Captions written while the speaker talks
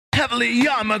heavily,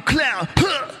 I'm a clown.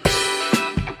 Huh.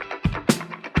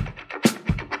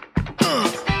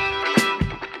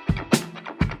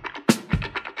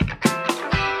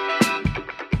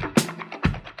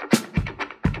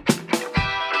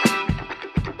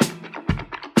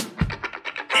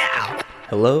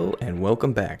 Hello and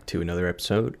welcome back to another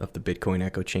episode of the Bitcoin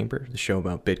Echo Chamber, the show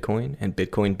about Bitcoin and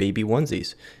Bitcoin baby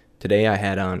onesies. Today I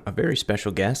had on a very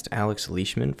special guest, Alex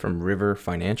Leishman from River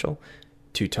Financial,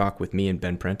 to talk with me and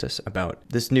Ben Prentice about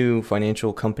this new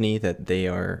financial company that they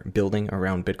are building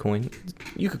around Bitcoin.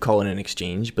 You could call it an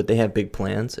exchange, but they have big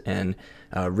plans, and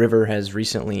River has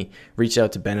recently reached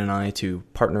out to Ben and I to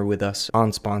partner with us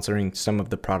on sponsoring some of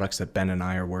the products that Ben and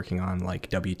I are working on, like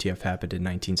WTF Happened in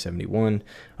 1971,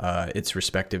 its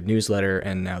respective newsletter,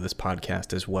 and now this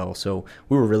podcast as well. So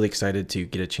we were really excited to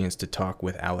get a chance to talk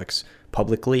with Alex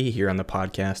publicly here on the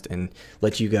podcast and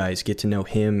let you guys get to know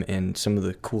him and some of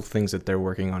the cool things that they're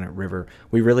working on at River.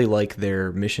 We really like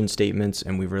their mission statements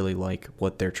and we really like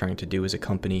what they're trying to do as a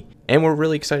company, and we're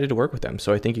really excited to work with them.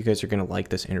 So I think you guys are going to like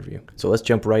this interview. So let's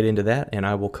jump right into that, and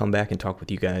I will come back and talk with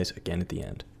you guys again at the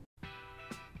end.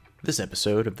 This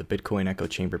episode of the Bitcoin Echo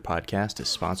Chamber podcast is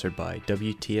sponsored by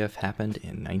WTF Happened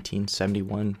in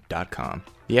 1971.com.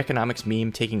 The economics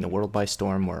meme taking the world by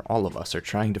storm, where all of us are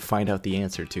trying to find out the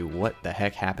answer to what the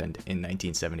heck happened in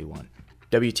 1971.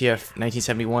 WTF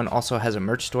 1971 also has a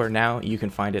merch store now. You can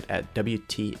find it at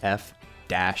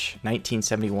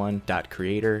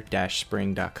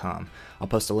WTF-1971.creator-spring.com. I'll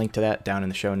post a link to that down in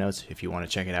the show notes if you want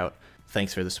to check it out.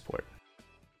 Thanks for the support.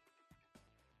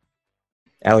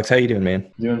 Alex, how you doing,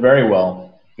 man? Doing very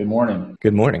well. Good morning.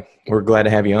 Good morning. We're glad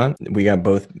to have you on. We got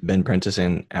both Ben Prentice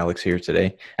and Alex here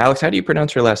today. Alex, how do you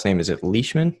pronounce your last name? Is it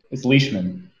Leishman? It's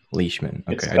Leishman. Leishman.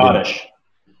 Okay. It's Scottish.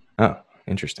 Oh,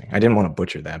 interesting. I didn't want to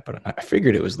butcher that, but I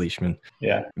figured it was Leishman.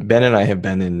 Yeah. Ben and I have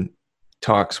been in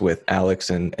talks with Alex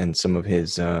and some of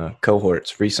his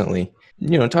cohorts recently,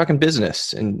 talking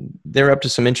business, and they're up to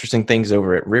some interesting things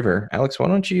over at River. Alex, why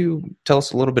don't you tell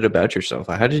us a little bit about yourself?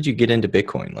 How did you get into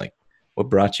Bitcoin? What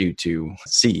brought you to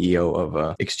CEO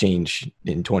of Exchange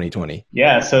in 2020?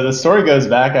 Yeah, so the story goes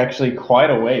back actually quite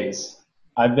a ways.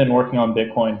 I've been working on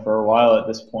Bitcoin for a while at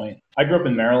this point. I grew up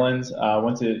in Maryland,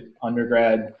 went to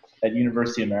undergrad at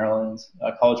University of Maryland,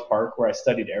 College Park, where I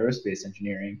studied aerospace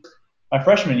engineering. My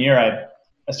freshman year, I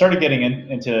started getting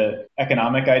into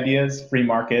economic ideas, free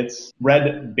markets,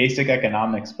 read Basic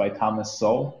Economics by Thomas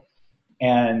Sowell,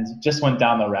 and just went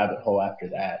down the rabbit hole after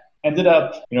that. Ended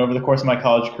up, over the course of my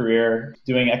college career,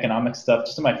 doing economic stuff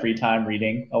just in my free time,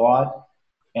 reading a lot,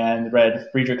 and read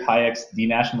Friedrich Hayek's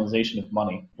Denationalization of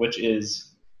Money, which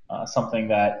is something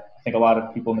that I think a lot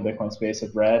of people in the Bitcoin space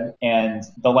have read. And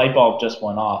the light bulb just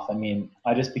went off.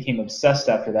 I just became obsessed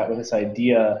after that with this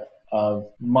idea of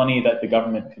money that the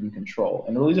government couldn't control,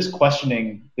 and really just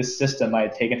questioning this system I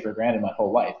had taken for granted my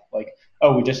whole life.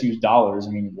 We just use dollars.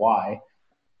 Why?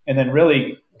 And then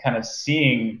really kind of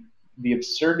seeing the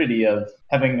absurdity of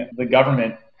having the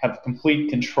government have complete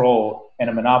control and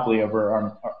a monopoly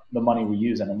over the money we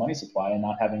use and our money supply, and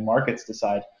not having markets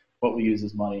decide what we use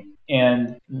as money.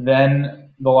 And then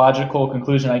the logical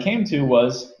conclusion I came to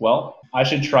was, I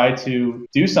should try to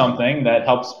do something that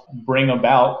helps bring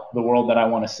about the world that I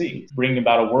want to see, bring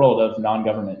about a world of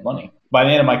non-government money. By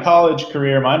the end of my college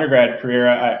career, my undergrad career,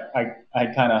 I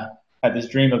kind of had this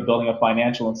dream of building a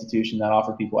financial institution that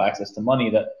offered people access to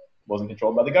money that wasn't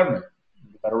controlled by the government,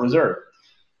 the Federal Reserve.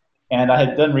 And I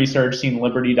had done research, seen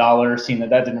Liberty Dollar, seen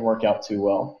that didn't work out too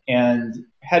well, and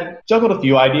had juggled a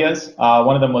few ideas.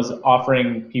 One of them was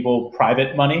offering people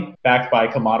private money backed by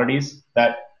commodities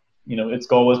that, its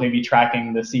goal was maybe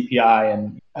tracking the CPI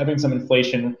and having some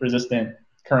inflation-resistant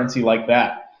currency like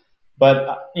that.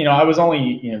 But, I was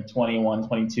only, 21,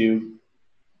 22,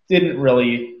 didn't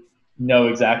really know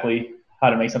exactly how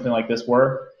to make something like this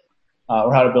work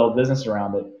or how to build a business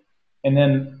around it. And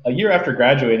then a year after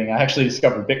graduating, I actually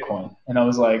discovered Bitcoin, and I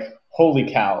was like,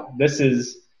 holy cow, this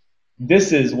is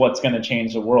what's going to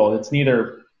change the world. It's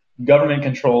neither government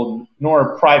controlled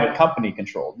nor private company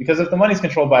controlled, because if the money's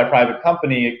controlled by a private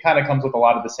company, it kind of comes with a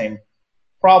lot of the same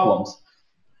problems.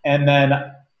 And then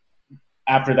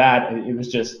after that, it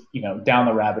was just, down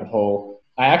the rabbit hole.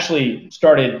 I actually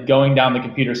started going down the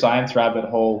computer science rabbit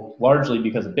hole largely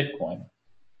because of Bitcoin,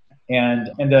 and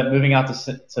ended up moving out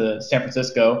to San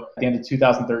Francisco at the end of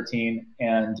 2013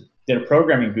 and did a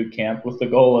programming boot camp with the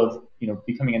goal of,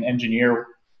 becoming an engineer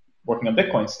working on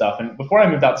Bitcoin stuff. And before I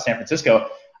moved out to San Francisco,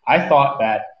 I thought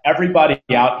that everybody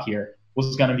out here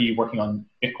was going to be working on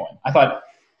Bitcoin. I thought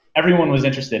everyone was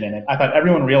interested in it. I thought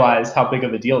everyone realized how big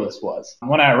of a deal this was.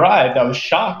 When I arrived, I was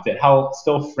shocked at how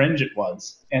still fringe it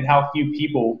was and how few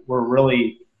people were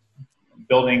really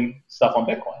building stuff on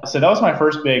Bitcoin. So that was my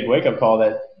first big wake-up call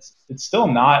that it's still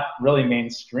not really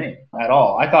mainstream at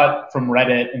all. I thought from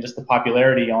Reddit and just the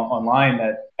popularity online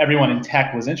that everyone in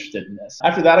tech was interested in this.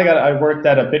 After that, I worked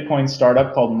at a Bitcoin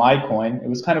startup called MyCoin. It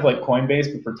was kind of like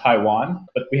Coinbase, but for Taiwan,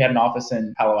 but we had an office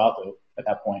in Palo Alto at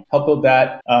that point. Helped build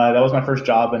that. That was my first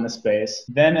job in the space.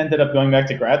 Then ended up going back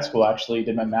to grad school, actually.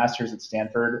 Did my master's at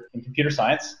Stanford in computer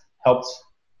science.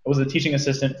 I was a teaching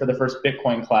assistant for the first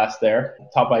Bitcoin class there,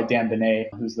 taught by Dan Benet,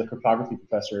 who's the cryptography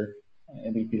professor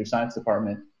in the computer science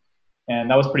department. And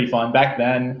that was pretty fun. Back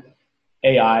then,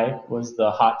 AI was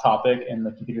the hot topic in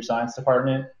the computer science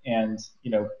department. And,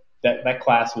 that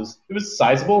class was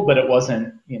sizable, but it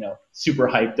wasn't, super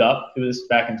hyped up. It was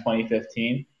back in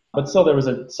 2015. But still, there was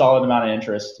a solid amount of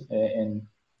interest in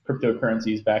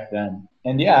cryptocurrencies back then.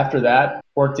 And yeah, after that,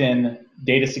 worked in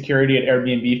data security at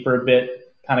Airbnb for a bit,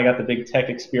 kind of got the big tech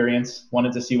experience,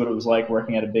 wanted to see what it was like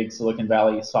working at a big Silicon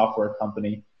Valley software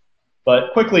company.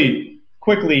 But quickly,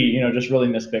 just really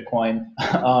missed Bitcoin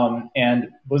and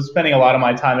was spending a lot of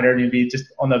my time at Airbnb just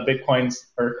on the Bitcoins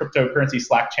or cryptocurrency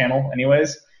Slack channel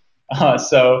anyways.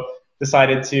 So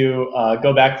decided to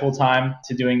go back full time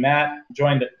to doing that,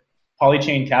 joined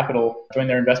Polychain Capital, joined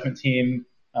their investment team,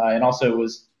 and also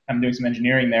was kind of doing some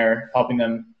engineering there, helping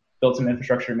them build some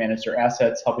infrastructure, manage their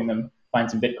assets, helping them find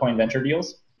some Bitcoin venture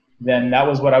deals. Then that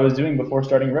was what I was doing before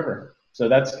starting River. So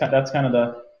that's kind of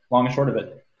the long and short of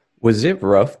it. Was it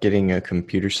rough getting a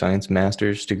computer science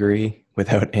master's degree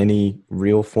without any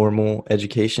real formal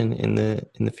education in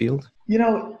the field?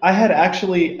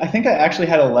 I think I actually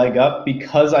had a leg up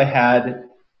because I had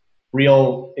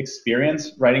real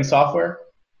experience writing software.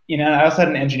 I also had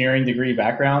an engineering degree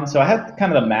background, so I had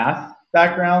kind of the math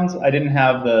background. I didn't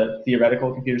have the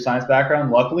theoretical computer science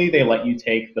background. Luckily, they let you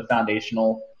take the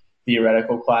foundational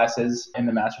theoretical classes in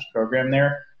the master's program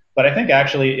there. But I think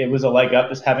actually it was a leg up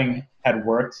just having had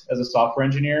worked as a software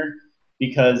engineer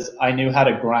because I knew how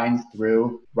to grind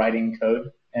through writing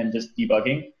code and just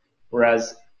debugging,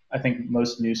 whereas I think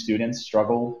most new students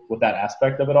struggle with that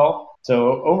aspect of it all.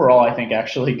 So overall, I think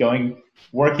actually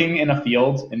working in a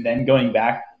field and then going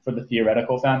back for the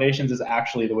theoretical foundations is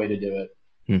actually the way to do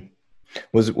it.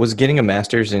 Was getting a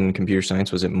master's in computer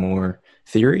science, was it more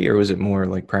theory or was it more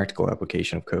like practical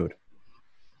application of code?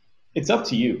 It's up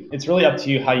to you. It's really up to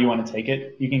you how you want to take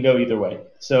it. You can go either way.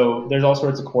 So there's all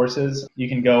sorts of courses. You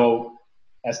can go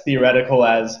as theoretical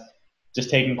as just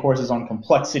taking courses on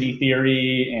complexity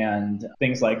theory and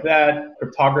things like that.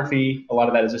 Cryptography, a lot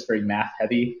of that is just very math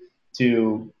heavy,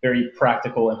 to very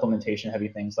practical implementation heavy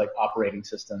things like operating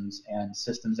systems and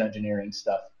systems engineering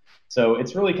stuff. So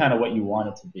it's really kind of what you want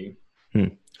it to be.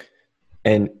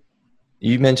 And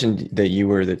you mentioned that you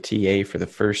were the TA for the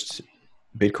first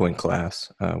Bitcoin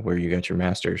class where you got your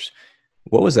master's.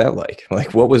 What was that like?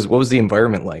 Like, what was the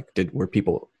environment like? Were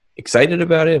people excited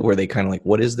about it? Were they kind of like,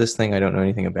 what is this thing? I don't know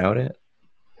anything about it.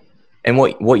 And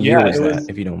what year was that,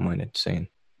 if you don't mind it saying?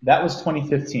 That was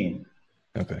 2015.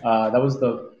 Okay. That was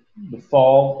the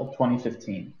fall of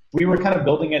 2015. We were kind of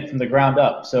building it from the ground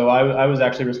up. So I was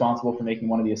actually responsible for making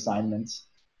one of the assignments.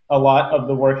 A lot of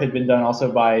the work had been done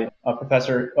also by a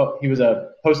professor. He was a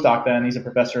postdoc then. He's a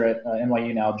professor at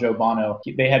NYU now, Joe Bono.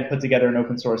 They had put together an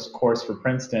open source course for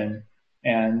Princeton.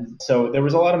 And so there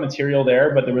was a lot of material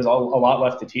there, but there was a lot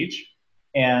left to teach.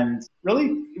 And really,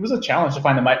 it was a challenge to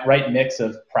find the right mix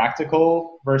of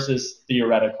practical versus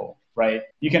theoretical, right?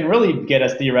 You can really get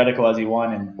as theoretical as you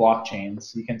want in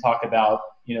blockchains. You can talk about,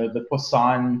 the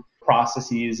Poisson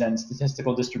processes and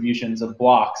statistical distributions of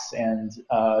blocks and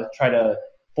try to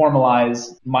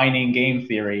formalize mining game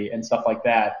theory and stuff like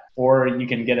that. Or you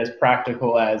can get as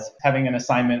practical as having an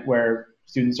assignment where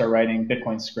students are writing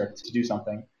Bitcoin script to do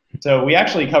something. So we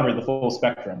actually covered the full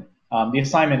spectrum. The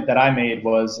assignment that I made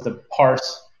was to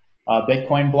parse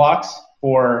Bitcoin blocks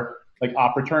for like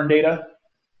op return data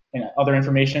and other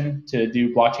information, to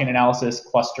do blockchain analysis,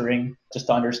 clustering, just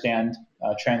to understand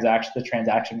the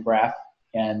transaction graph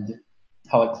and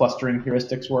how like clustering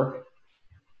heuristics work.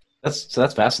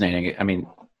 That's fascinating. I mean,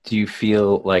 do you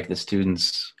feel like the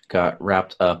students got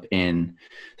wrapped up in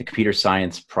the computer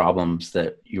science problems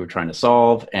that you were trying to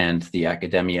solve and the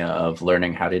academia of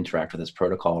learning how to interact with this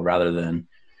protocol, rather than,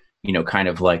 kind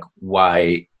of like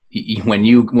why when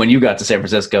you got to San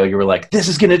Francisco, you were like, this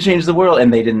is going to change the world,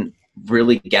 and they didn't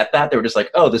really get that? They were just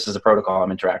like, oh, this is a protocol,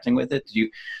 I'm interacting with it.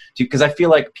 Because I feel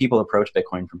like people approach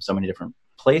Bitcoin from so many different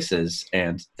places,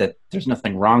 and that there's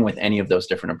nothing wrong with any of those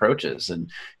different approaches, and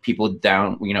people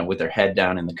down, with their head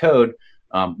down in the code,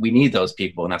 we need those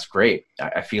people, and that's great.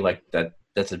 I feel like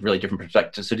that's a really different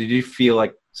perspective. So did you feel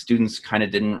like students kind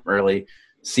of didn't really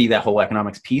see that whole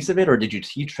economics piece of it, or did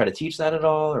you try to teach that at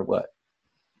all, or what?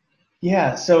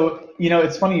 Yeah, so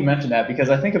it's funny you mentioned that because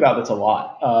I think about this a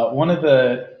lot. One of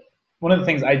the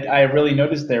things I really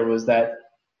noticed there was that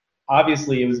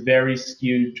obviously it was very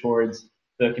skewed towards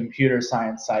the computer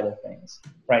science side of things,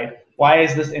 right? Why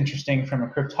is this interesting from a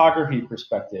cryptography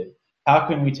perspective? How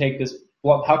can we take this?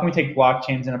 How can we take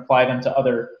blockchains and apply them to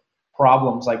other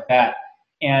problems like that?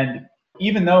 And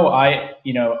even though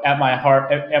at my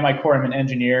heart, at my core, I'm an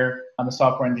engineer, I'm a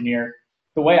software engineer.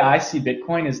 The way I see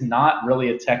Bitcoin is not really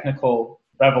a technical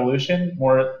revolution,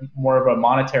 more of a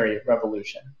monetary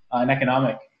revolution, an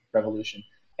economic revolution.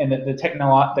 And the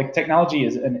technology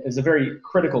is a very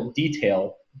critical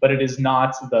detail, but it is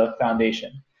not the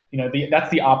foundation. That's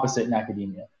the opposite in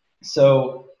academia.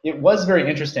 So it was very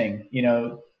interesting,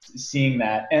 seeing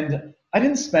that. And I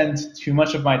didn't spend too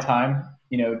much of my time,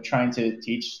 trying to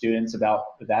teach students about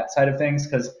that side of things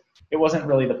because it wasn't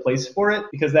really the place for it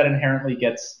because that inherently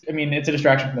it's a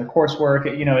distraction from their coursework.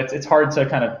 It's hard to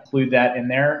kind of include that in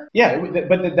there. Yeah,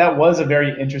 but that was a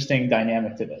very interesting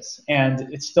dynamic to this.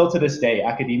 And it's still to this day,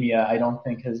 academia, I don't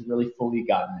think has really fully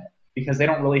gotten it because they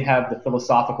don't really have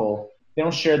they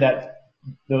don't share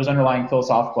those underlying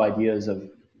philosophical ideas of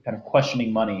kind of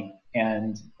questioning money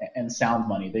and sound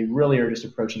money. They really are just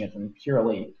approaching it from a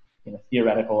purely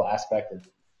theoretical aspect of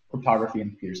cryptography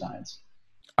and computer science.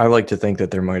 I like to think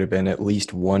that there might have been at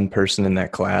least one person in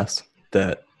that class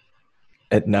that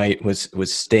at night was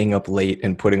staying up late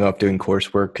and putting off doing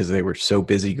coursework because they were so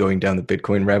busy going down the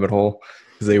Bitcoin rabbit hole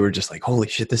because they were just like, holy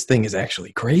shit, this thing is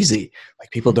actually crazy. Like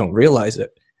people don't realize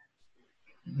it.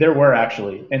 There were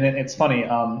actually, and it's funny.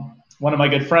 One of my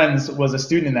good friends was a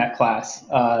student in that class.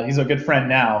 He's a good friend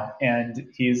now, and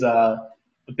he's a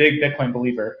big Bitcoin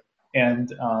believer.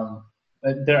 And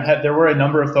there were a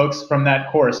number of folks from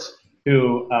that course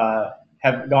who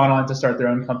have gone on to start their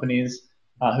own companies,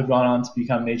 who've gone on to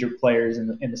become major players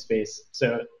in the space.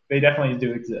 So they definitely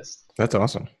do exist. That's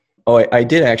awesome. Oh, I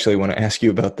did actually want to ask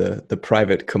you about the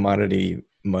private commodity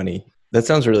money. That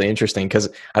sounds really interesting because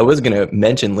I was going to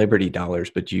mention Liberty Dollars,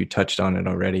 but you touched on it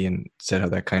already and said how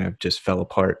that kind of just fell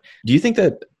apart. Do you think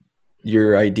that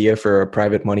your idea for a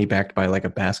private money backed by like a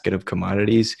basket of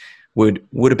commodities would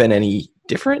have been any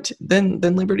different than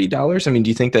Liberty Dollars? I mean, do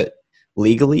you think that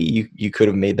legally you could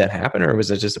have made that happen, or was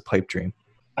it just a pipe dream?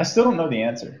 I still don't know the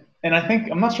answer. And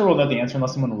I'm not sure we'll know the answer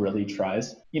unless someone really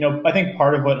tries. I think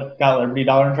part of what got Liberty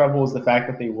Dollar in trouble was the fact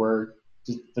that they were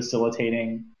just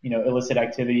facilitating, illicit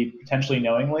activity potentially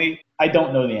knowingly. I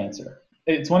don't know the answer.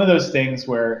 It's one of those things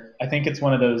where I think it's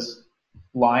one of those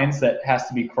lines that has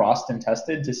to be crossed and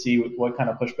tested to see what kind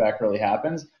of pushback really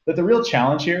happens. But the real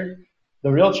challenge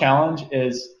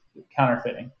is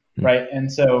counterfeiting, right?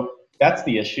 And so that's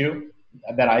the issue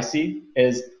that I see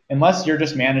is unless you're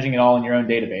just managing it all in your own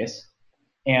database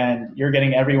and you're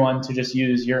getting everyone to just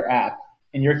use your app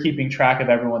and you're keeping track of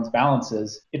everyone's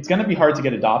balances, it's going to be hard to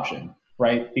get adoption,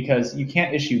 right? Because you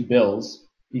can't issue bills,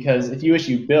 because if you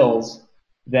issue bills,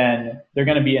 then they're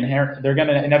going to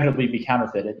inevitably be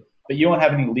counterfeited. But you won't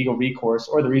have any legal recourse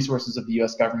or the resources of the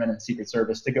U.S. government and Secret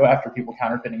Service to go after people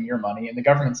counterfeiting your money, and the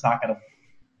government's not going to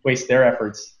waste their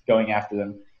efforts going after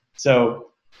them.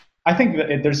 So I think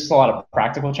that there's just a lot of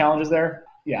practical challenges there.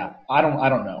 Yeah, I don't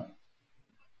know.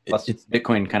 Plus,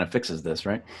 Bitcoin kind of fixes this,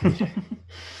 right?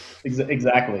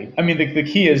 Exactly. I mean, the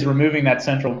key is removing that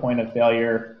central point of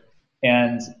failure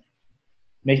and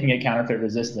making it counterfeit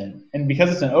resistant. And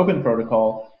because it's an open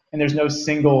protocol and there's no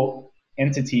single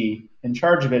entity in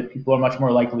charge of it, people are much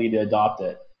more likely to adopt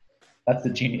it. That's the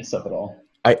genius of it all.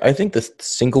 I think the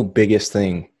single biggest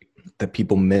thing that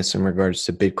people miss in regards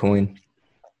to Bitcoin,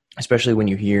 especially when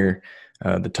you hear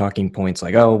the talking points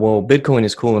like, oh, well, Bitcoin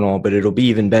is cool and all, but it'll be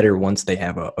even better once they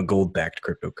have a gold-backed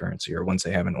cryptocurrency or once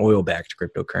they have an oil-backed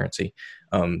cryptocurrency.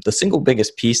 The single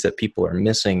biggest piece that people are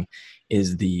missing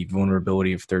is the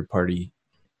vulnerability of third-party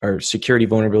or security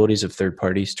vulnerabilities of third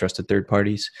parties, trusted third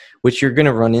parties, which you're going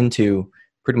to run into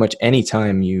pretty much any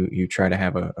time you try to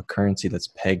have a currency that's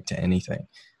pegged to anything.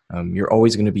 You're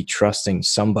always going to be trusting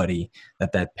somebody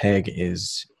that peg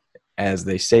is as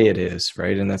they say it is,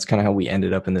 right? And that's kind of how we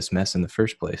ended up in this mess in the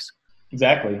first place.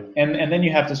 Exactly. And then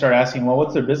you have to start asking, well,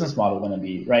 what's their business model going to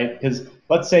be, right? Because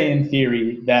let's say in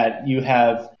theory that you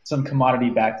have some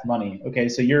commodity-backed money. Okay,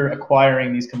 so you're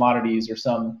acquiring these commodities or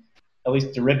some at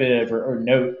least derivative or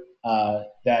note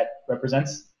that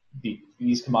represents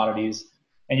these commodities,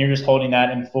 and you're just holding that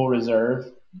in full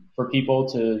reserve for people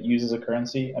to use as a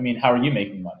currency. I mean, how are you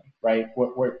making money, right?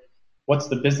 What's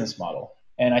the business model?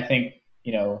 And I think,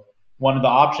 one of the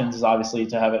options is obviously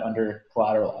to have it under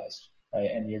collateralized, right?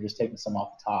 And you're just taking some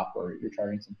off the top, or you're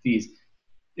charging some fees.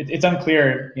 It's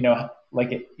unclear,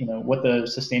 what the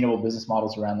sustainable business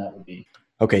models around that would be.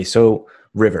 Okay, so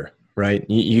River, right?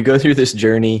 You go through this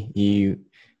journey, you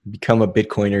become a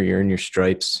Bitcoiner, you earn your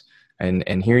stripes,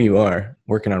 and here you are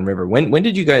working on River. When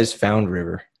did you guys found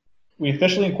River? We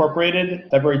officially incorporated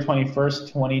February 21st,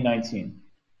 2019.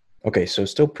 Okay, so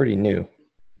still pretty new.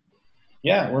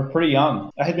 Yeah, we're pretty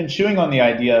young. I had been chewing on the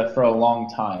idea for a long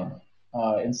time,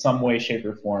 in some way, shape,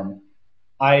 or form.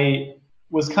 I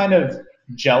was kind of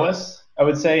jealous, I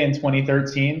would say, in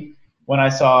 2013 when I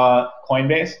saw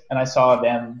Coinbase and I saw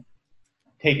them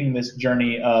taking this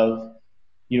journey of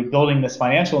building this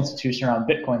financial institution around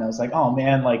Bitcoin. I was like, oh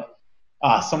man, like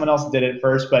someone else did it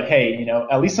first, but hey,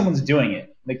 at least someone's doing it.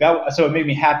 Like that, so it made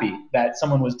me happy that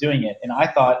someone was doing it, and I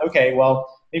thought, okay, well,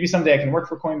 maybe someday I can work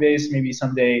for Coinbase. Maybe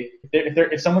someday,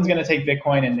 if someone's going to take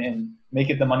Bitcoin and make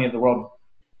it the money of the world,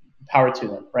 power to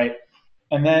them, right?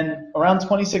 And then around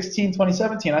 2016,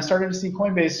 2017, I started to see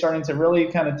Coinbase starting to really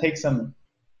kind of take some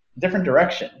different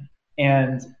direction,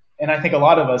 and I think a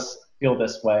lot of us feel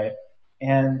this way,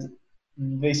 and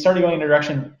they started going in a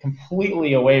direction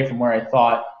completely away from where I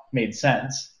thought made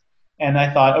sense. And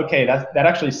I thought, okay, that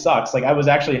actually sucks. Like I was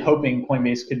actually hoping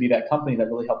Coinbase could be that company that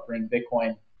really helped bring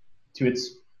Bitcoin to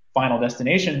its final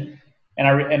destination. And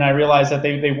I realized that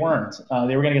they weren't.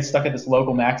 They were going to get stuck at this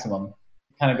local maximum,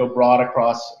 kind of go broad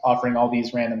across offering all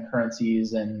these random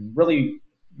currencies and really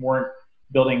weren't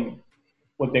building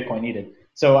what Bitcoin needed.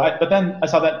 But then I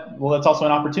saw that, well, that's also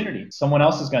an opportunity. Someone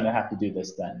else is going to have to do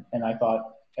this then. And I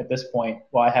thought at this point,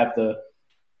 well, I have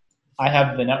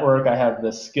the network, I have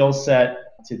the skill set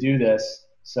to do this.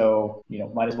 So,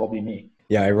 might as well be me.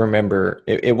 Yeah, I remember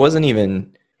it wasn't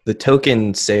even the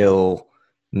token sale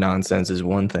nonsense is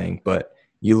one thing, but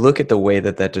you look at the way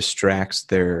that distracts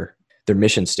their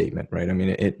mission statement, right? I mean,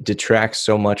 it detracts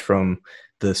so much from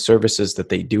the services that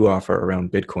they do offer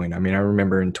around Bitcoin. I mean, I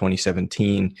remember in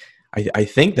 2017, I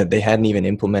think that they hadn't even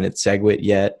implemented SegWit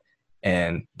yet,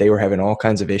 and they were having all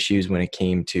kinds of issues when it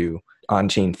came to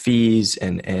on-chain fees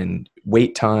and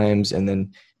wait times, and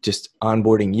then just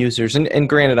onboarding users. And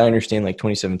granted, I understand like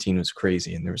 2017 was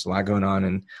crazy and there was a lot going on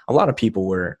and a lot of people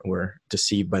were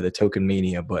deceived by the token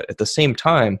mania. But at the same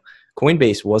time,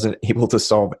 Coinbase wasn't able to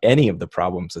solve any of the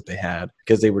problems that they had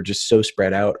because they were just so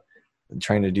spread out and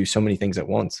trying to do so many things at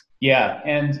once. Yeah.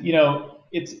 And,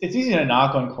 it's easy to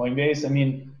knock on Coinbase. I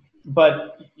mean,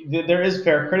 but there is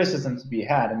fair criticism to be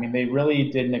had. I mean, they really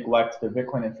did neglect their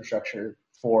Bitcoin infrastructure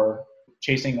for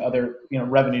chasing other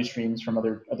revenue streams from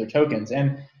other tokens,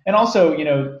 and also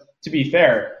to be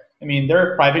fair, I mean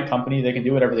they're a private company, they can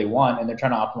do whatever they want, and they're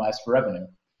trying to optimize for revenue.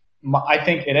 I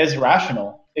think it is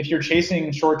rational if you're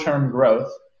chasing short-term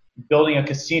growth. Building a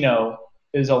casino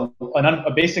is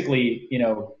basically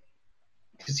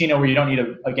casino where you don't need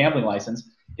a gambling license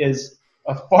is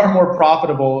a far more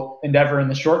profitable endeavor in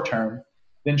the short term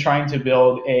than trying to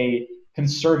build a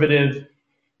conservatively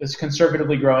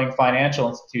growing financial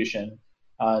institution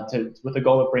with the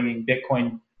goal of bringing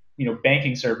Bitcoin,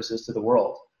 banking services to the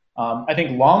world. I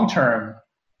think long term,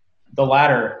 the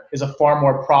latter is a far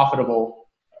more profitable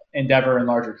endeavor and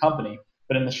larger company.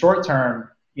 But in the short term,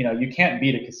 you can't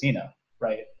beat a casino,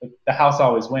 right? The house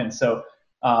always wins. So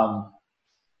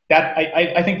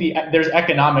I think there's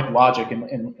economic logic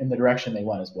in the direction they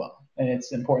went as well, and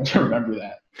it's important to remember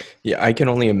that. Yeah, I can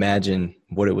only imagine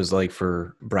what it was like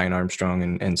for Brian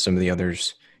Armstrong and some of the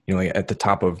others. Like at the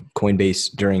top of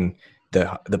Coinbase during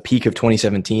the peak of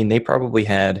 2017, they probably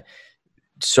had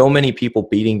so many people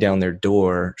beating down their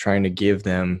door trying to give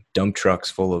them dump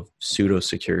trucks full of pseudo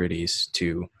securities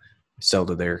to sell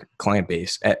to their client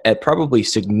base at probably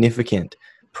significant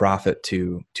profit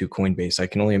to Coinbase. I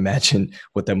can only imagine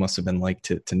what that must have been like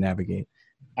to navigate.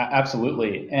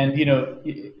 Absolutely. And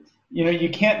you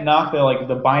can't knock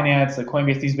the Binance, the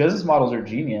Coinbase. These business models are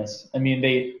genius. I mean,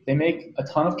 they make a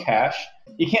ton of cash.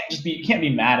 You can't be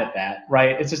mad at that,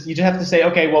 right? It's just you just have to say,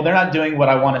 okay, well, they're not doing what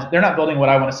I want to. They're not building what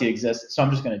I want to see exist, so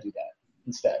I'm just going to do that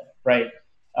instead, right?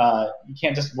 You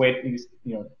can't just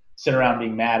sit around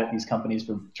being mad at these companies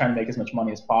for trying to make as much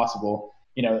money as possible.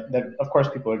 That of course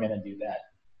people are going to do that.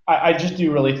 I just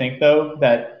do really think though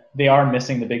that they are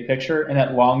missing the big picture, and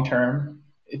that long term,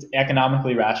 it's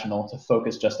economically rational to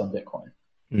focus just on Bitcoin.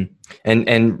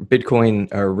 And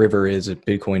Bitcoin or River is a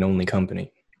Bitcoin only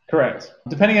company. Correct.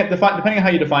 Depending on how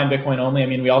you define Bitcoin only, I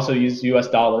mean, we also use US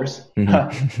dollars,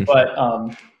 but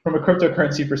from a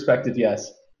cryptocurrency perspective,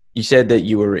 yes. You said that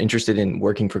you were interested in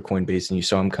working for Coinbase and you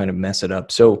saw them kind of mess it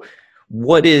up. So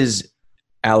what is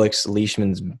Alex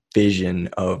Leishman's vision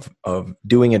of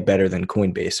doing it better than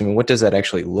Coinbase? I mean, what does that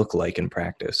actually look like in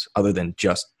practice other than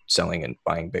just selling and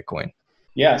buying Bitcoin?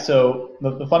 Yeah, so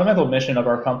the fundamental mission of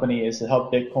our company is to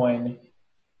help Bitcoin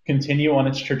continue on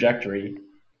its trajectory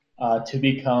to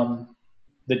become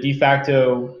the de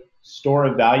facto store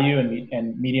of value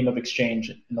and medium of exchange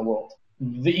in the world.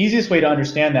 The easiest way to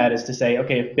understand that is to say,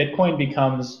 okay, if Bitcoin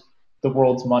becomes the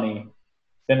world's money,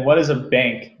 then what does a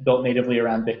bank built natively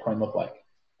around Bitcoin look like,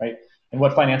 right? And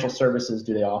what financial services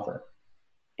do they offer?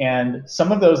 And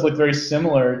some of those look very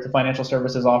similar to financial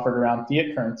services offered around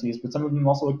fiat currencies, but some of them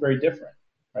also look very different,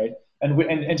 right?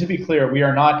 And to be clear, we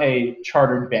are not a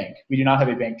chartered bank. We do not have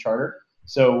a bank charter,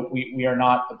 so we are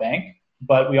not a bank,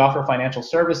 but we offer financial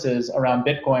services around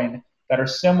Bitcoin that are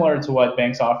similar to what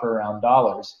banks offer around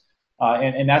dollars,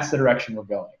 and that's the direction we're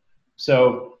going.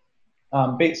 So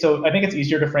I think it's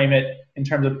easier to frame it in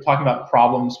terms of talking about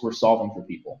problems we're solving for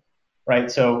people,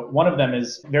 right? So one of them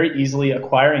is very easily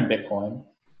acquiring Bitcoin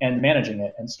and managing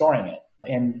it and storing it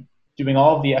and doing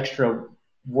all of the extra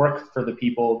work for the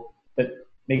people that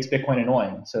makes Bitcoin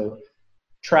annoying. So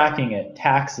tracking it,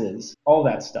 taxes, all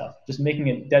that stuff, just making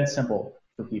it dead simple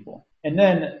for people. And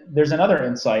then there's another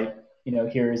insight,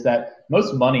 here is that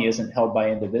most money isn't held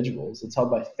by individuals, it's held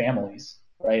by families,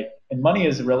 right? And money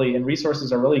is really, and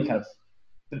resources are really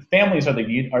families are the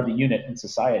unit in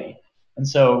society. And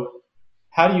so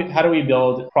how do we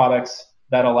build products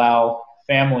that allow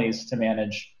families to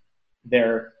manage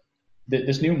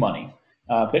this new money,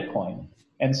 Bitcoin?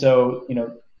 And so,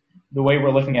 the way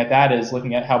we're looking at that is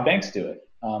looking at how banks do it.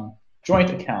 Joint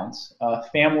accounts,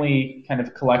 family kind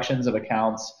of collections of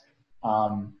accounts,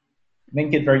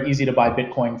 make it very easy to buy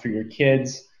Bitcoin for your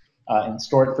kids and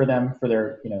store it for them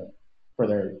for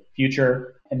their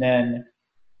future. And then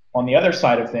on the other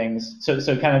side of things,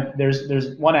 so kind of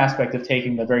there's one aspect of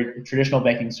taking the very traditional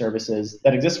banking services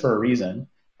that exist for a reason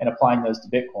and applying those to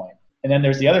Bitcoin. And then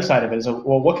there's the other side of it is,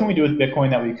 well, what can we do with Bitcoin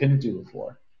that we couldn't do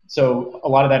before? So a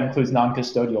lot of that includes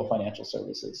non-custodial financial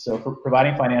services. So for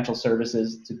providing financial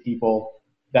services to people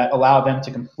that allow them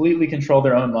to completely control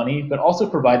their own money, but also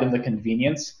provide them the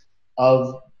convenience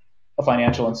of a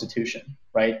financial institution,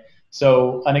 right?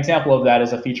 So an example of that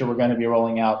is a feature we're going to be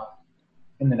rolling out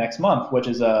in the next month, which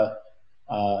is a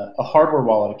hardware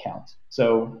wallet account.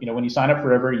 So when you sign up for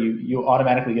River, you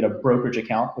automatically get a brokerage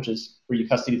account, which is where you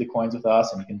custody the coins with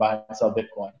us and you can buy and sell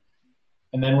Bitcoin.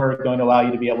 And then we're going to allow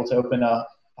you to be able to open a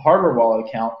hardware wallet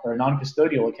account or a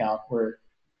non-custodial account where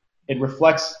it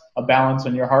reflects a balance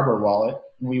on your hardware wallet.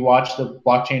 And we watch the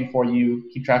blockchain for you,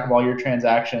 keep track of all your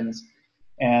transactions.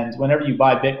 And whenever you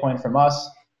buy Bitcoin from us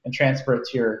and transfer it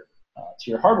to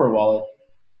your hardware wallet,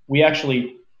 we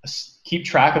actually keep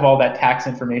track of all that tax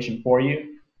information for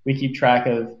you. We keep track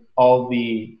of all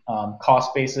the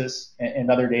cost basis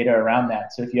and other data around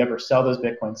that. So if you ever sell those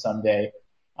Bitcoins someday,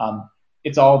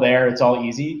 it's all there, it's all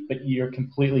easy, but you're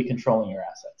completely controlling your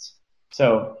assets.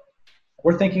 So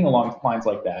we're thinking along lines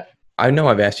like that. I know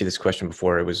I've asked you this question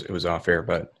before, it was off air,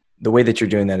 but the way that you're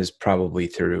doing that is probably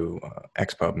through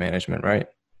XPub management, right?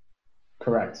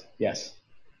 Correct, yes.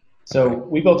 So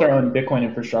we built our own Bitcoin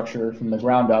infrastructure from the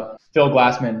ground up. Phil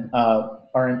Glassman,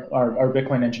 our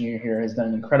Bitcoin engineer here, has done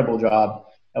an incredible job.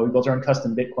 We built our own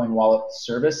custom Bitcoin wallet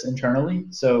service internally.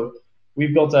 So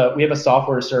we have a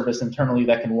software service internally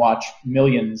that can watch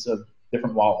millions of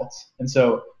different wallets. And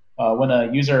so when a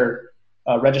user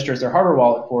registers their hardware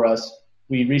wallet for us,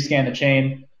 we rescan the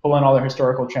chain, pull in all their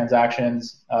historical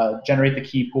transactions, generate the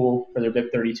key pool for their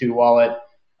BIP32 wallet,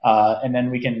 and then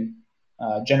we can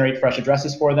generate fresh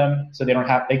addresses for them, so they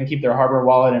can keep their hardware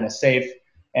wallet in a safe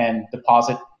and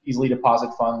easily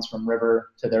deposit funds from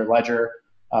River to their ledger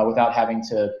without having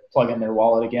to plug in their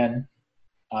wallet again.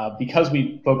 Because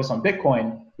we focus on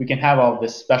Bitcoin, we can have all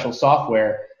this special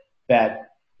software that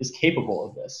is capable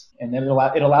of this, and then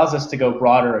it allows us to go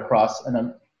broader across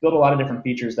and build a lot of different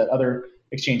features that other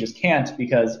exchanges can't.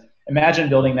 Because imagine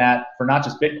building that for not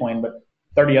just Bitcoin but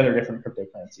 30 other different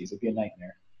cryptocurrencies. It'd be a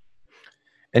nightmare.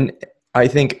 And I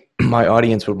think my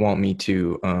audience would want me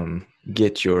to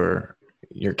get your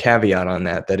caveat on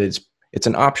that. That it's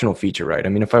an optional feature, right? I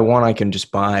mean, if I want, I can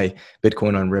just buy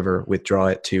Bitcoin on River, withdraw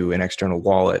it to an external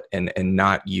wallet, and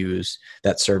not use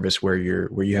that service where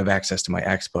you have access to my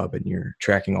XPub and you're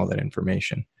tracking all that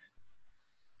information.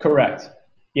 Correct.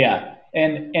 Yeah,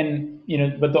 and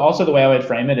but also the way I would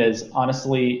frame it is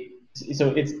honestly,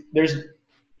 so if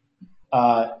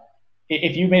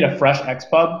you made a fresh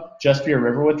XPub just for your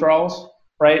River withdrawals,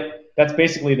 right? That's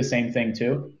basically the same thing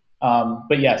too.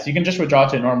 But yes, you can just withdraw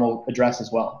to a normal address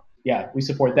as well. Yeah, we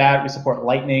support that. We support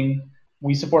Lightning.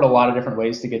 We support a lot of different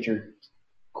ways to get your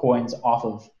coins off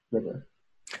of River.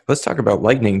 Let's talk about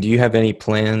Lightning. Do you have any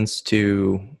plans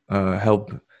to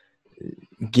help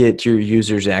get your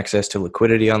users access to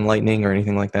liquidity on Lightning or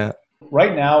anything like that?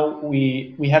 Right now,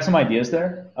 we have some ideas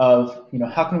there of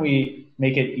how can we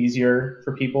make it easier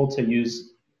for people to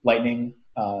use Lightning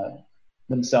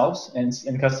themselves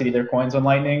and custody their coins on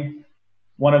Lightning.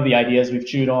 One of the ideas we've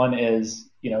chewed on is,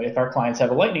 if our clients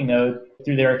have a Lightning node,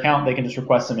 through their account, they can just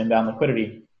request some inbound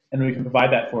liquidity, and we can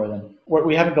provide that for them.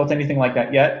 We haven't built anything like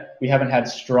that yet. We haven't had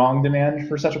strong demand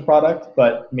for such a product,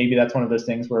 but maybe that's one of those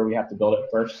things where we have to build it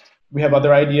first. We have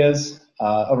other ideas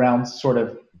around sort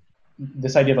of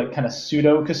this idea of like kind of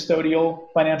pseudo-custodial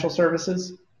financial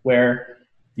services, where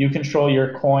you control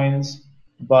your coins,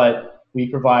 but we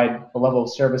provide a level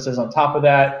of services on top of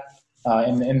that,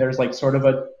 and there's like sort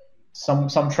of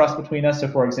some trust between us. So,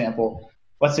 for example,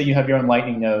 let's say you have your own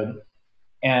Lightning node,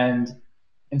 and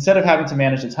instead of having to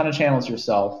manage a ton of channels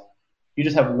yourself, you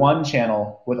just have one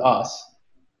channel with us,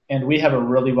 and we have a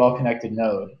really well-connected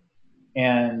node,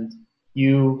 and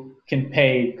you can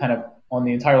pay kind of on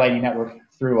the entire Lightning network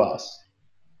through us.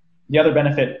 The other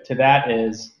benefit to that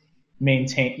is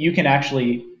you can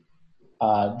actually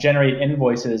generate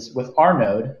invoices with our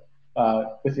node,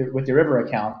 with your River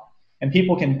account, and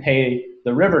people can pay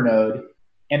the River node,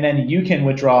 and then you can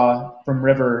withdraw from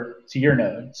River to your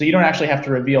node. So you don't actually have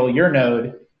to reveal your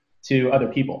node to other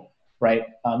people, right?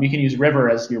 You can use River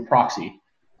as your proxy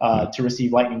to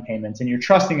receive Lightning payments, and you're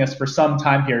trusting us for some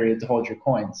time period to hold your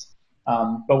coins.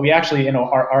 But we actually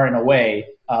are in a way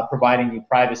providing you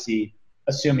privacy,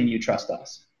 assuming you trust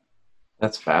us.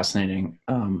 That's fascinating.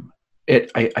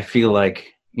 I feel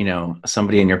like,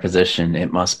 somebody in your position,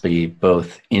 it must be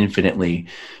both infinitely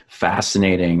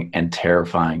fascinating and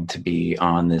terrifying to be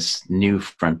on this new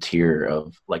frontier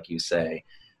of, like you say,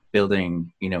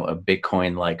 building, a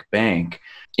Bitcoin-like bank.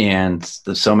 And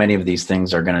so many of these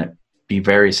things are going to be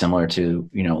very similar to,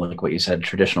 like what you said,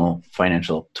 traditional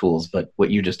financial tools. But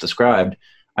what you just described,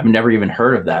 I've never even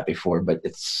heard of that before, but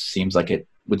it seems like it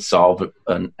would solve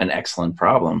an excellent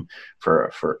problem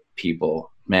for people.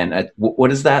 Man,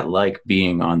 what is that like,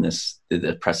 being on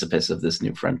the precipice of this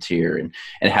new frontier and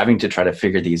having to try to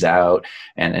figure these out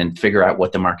and figure out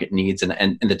what the market needs,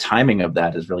 and the timing of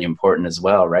that is really important as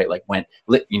well, right? Like when,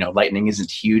 Lightning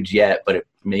isn't huge yet, but it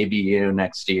may be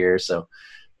next year. So,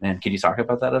 man, can you talk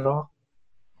about that at all?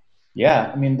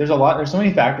 Yeah, I mean, there's so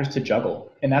many factors to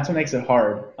juggle, and that's what makes it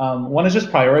hard. One is just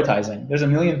prioritizing. There's a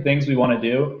million things we want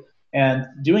to do, and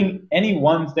doing any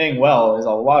one thing well is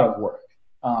a lot of work.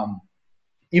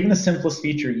 Even the simplest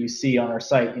feature you see on our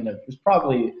site, there's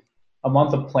probably a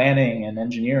month of planning and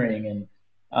engineering,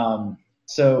 and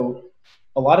so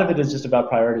a lot of it is just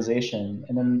about prioritization,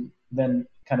 and then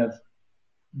kind of,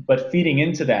 but feeding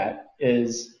into that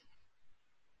is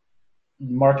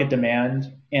market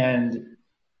demand and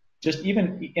just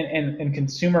even in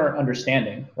consumer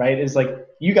understanding, right? Is like,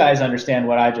 you guys understand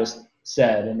what I just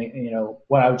said and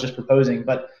what I was just proposing,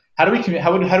 but how do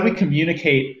we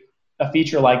communicate a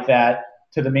feature like that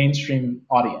to the mainstream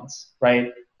audience,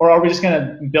 right? Or are we just going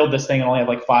to build this thing and only have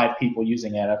like 5 people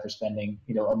using it after spending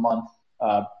a month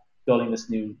building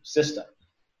this new system?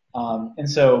 And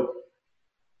so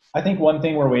I think one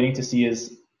thing we're waiting to see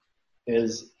is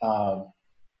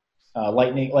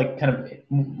Lightning, like kind of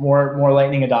more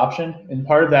Lightning adoption, and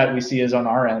part of that we see is on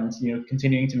our end,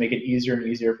 continuing to make it easier and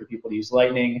easier for people to use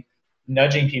Lightning,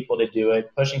 nudging people to do it,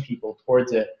 pushing people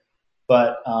towards it.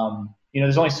 But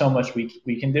there's only so much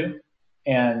we can do,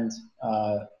 and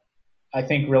I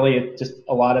think really just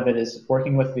a lot of it is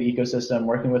working with the ecosystem,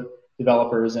 working with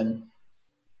developers, and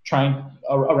trying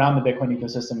around the Bitcoin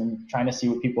ecosystem and trying to see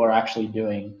what people are actually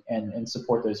doing and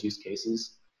support those use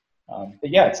cases. But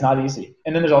yeah, it's not easy.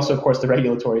 And then there's also, of course, the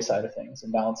regulatory side of things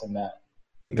and balancing that.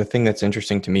 The thing that's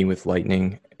interesting to me with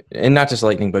Lightning, and not just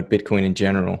Lightning, but Bitcoin in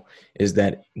general, is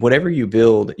that whatever you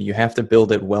build, you have to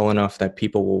build it well enough that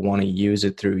people will want to use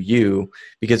it through you.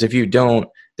 Because if you don't,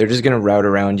 they're just going to route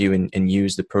around you and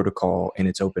use the protocol in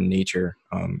its open nature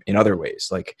in other ways.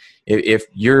 Like if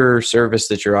your service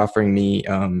that you're offering me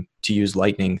to use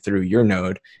Lightning through your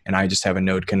node, and I just have a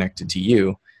node connected to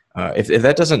you, if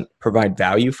that doesn't provide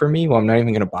value for me, well, I'm not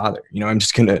even going to bother. I'm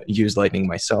just going to use Lightning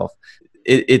myself.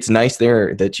 It's nice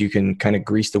there that you can kind of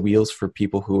grease the wheels for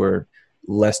people who are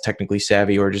less technically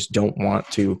savvy or just don't want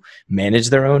to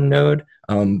manage their own node,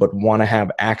 but want to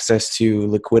have access to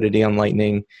liquidity on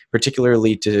Lightning,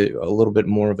 particularly to a little bit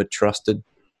more of a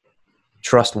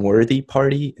trustworthy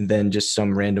party than just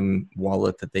some random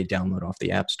wallet that they download off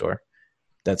the App Store.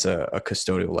 That's a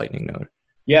custodial Lightning node.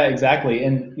 Yeah, exactly.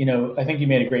 And, I think you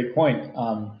made a great point.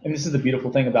 And this is the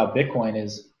beautiful thing about Bitcoin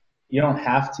is you don't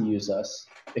have to use us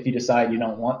if you decide you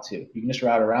don't want to. You can just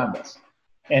route around us.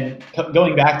 And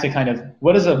going back to kind of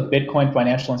what does a Bitcoin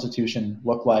financial institution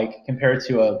look like compared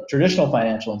to a traditional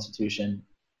financial institution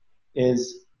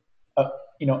is,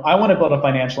 I want to build a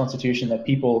financial institution that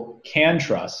people can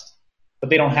trust, but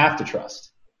they don't have to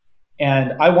trust.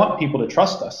 And I want people to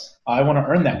trust us. I want to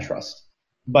earn that trust.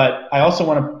 But I also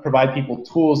want to provide people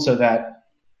tools so that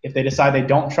if they decide they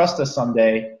don't trust us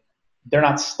someday, they're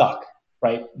not stuck,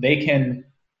 right? They can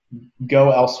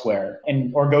go elsewhere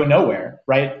or go nowhere,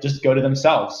 right? Just go to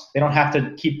themselves. They don't have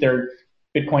to keep their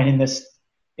Bitcoin in this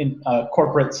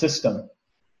corporate system.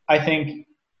 I think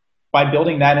by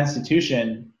building that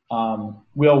institution,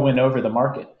 we'll win over the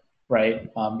market, right?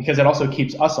 Because it also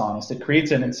keeps us honest. It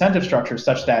creates an incentive structure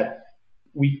such that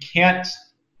we can't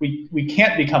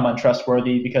become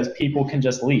untrustworthy because people can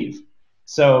just leave.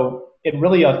 So it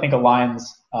really, I think, aligns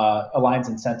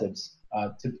incentives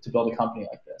to build a company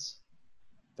like this.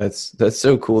 That's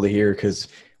so cool to hear, because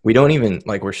we don't even,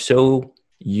 like, we're so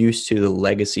used to the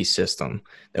legacy system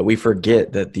that we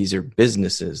forget that these are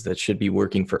businesses that should be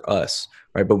working for us,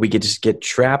 right? But we could just get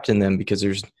trapped in them because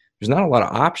there's not a lot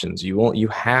of options. You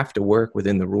have to work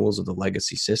within the rules of the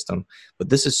legacy system. But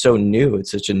this is so new.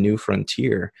 It's such a new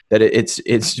frontier that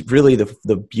it's really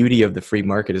the beauty of the free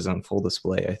market is on full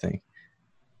display, I think,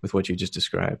 with what you just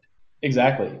described.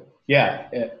 Exactly. Yeah.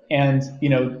 And,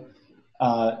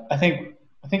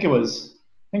 I think it was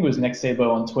Nick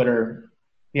Szabo on Twitter.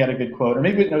 He had a good quote, or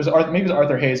maybe it was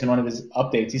Arthur Hayes in one of his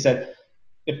updates. He said,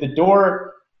 if the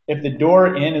door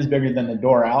in is bigger than the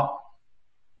door out,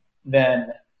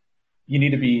 then you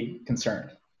need to be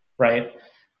concerned, right?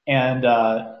 And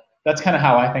that's kind of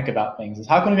how I think about things, is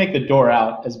how can we make the door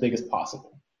out as big as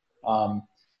possible?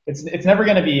 It's never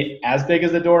going to be as big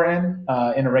as the door in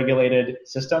a regulated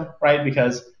system, right?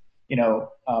 Because,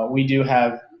 we do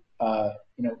have,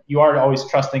 you are always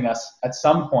trusting us at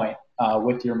some point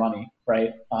with your money,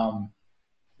 right?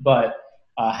 But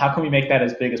how can we make that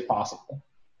as big as possible?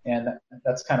 And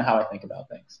that's kind of how I think about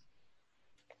things.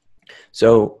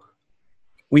 So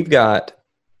we've got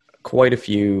quite a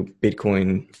few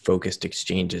Bitcoin-focused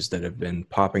exchanges that have been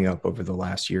popping up over the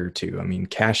last year or two. I mean,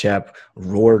 Cash App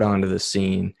roared onto the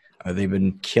scene. They've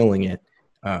been killing it.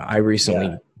 I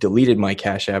recently deleted my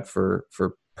Cash App for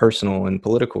personal and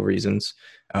political reasons.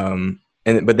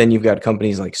 But then you've got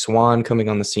companies like Swan coming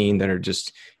on the scene that are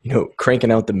just,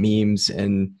 cranking out the memes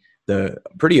and the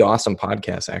pretty awesome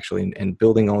podcasts, actually, and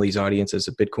building all these audiences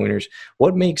of Bitcoiners.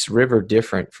 What makes River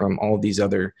different from all these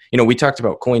other, we talked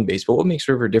about Coinbase, but what makes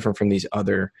River different from these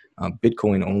other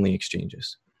Bitcoin-only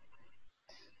exchanges?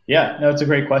 Yeah, no, it's a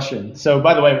great question. So,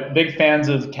 by the way, big fans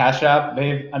of Cash App.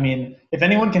 If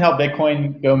anyone can help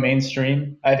Bitcoin go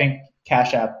mainstream, I think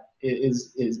Cash App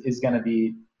is going to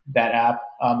be that app,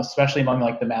 especially among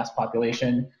like the mass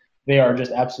population. They are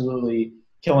just absolutely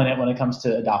killing it when it comes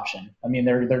to adoption. I mean,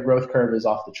 their growth curve is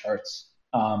off the charts.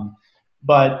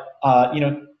 But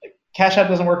Cash App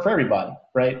doesn't work for everybody,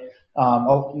 right?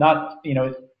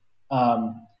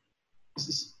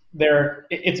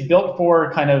 It's built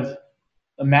for kind of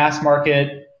a mass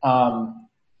market,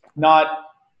 not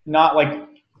like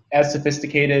as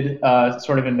sophisticated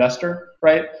sort of investor,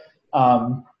 right?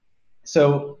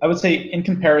 So I would say, in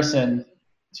comparison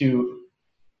to,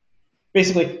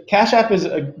 basically, Cash App is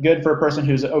good for a person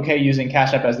who's okay using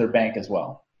Cash App as their bank as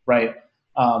well, right?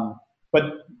 But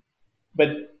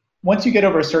once you get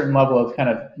over a certain level of kind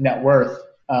of net worth,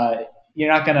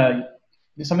 you're not gonna,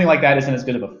 something like that isn't as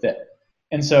good of a fit.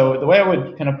 And so the way I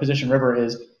would kind of position River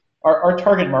is our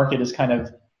target market is kind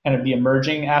of the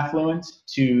emerging affluent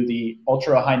to the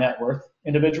ultra high net worth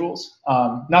individuals.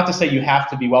 Not to say you have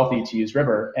to be wealthy to use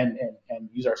River and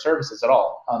use our services at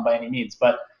all, by any means,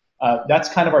 but that's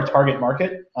kind of our target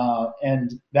market,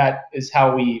 and that is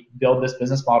how we build this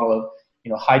business model of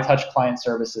high touch client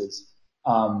services,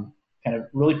 kind of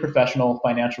really professional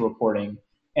financial reporting,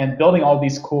 and building all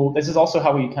these cool. This is also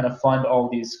how we kind of fund all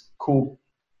these cool,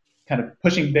 kind of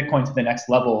pushing Bitcoin to the next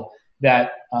level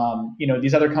that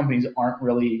these other companies aren't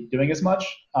really doing as much.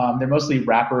 They're mostly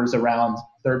wrappers around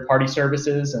third-party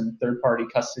services and third-party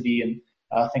custody and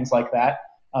things like that.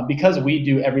 Because we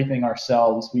do everything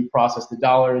ourselves, we process the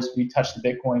dollars, we touch the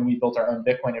Bitcoin, we built our own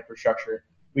Bitcoin infrastructure.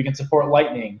 We can support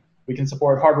Lightning, we can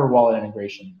support hardware wallet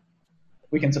integration,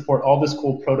 we can support all this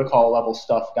cool protocol level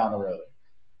stuff down the road.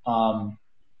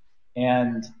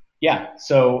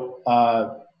 So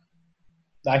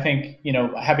I think,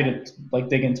 happy to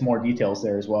dig into more details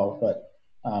there as well. But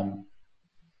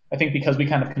I think because we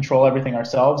kind of control everything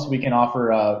ourselves, we can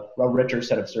offer a richer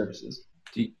set of services.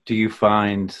 Do you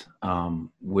find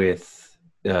with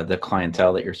the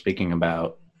clientele that you're speaking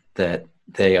about that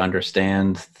they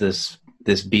understand this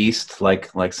beast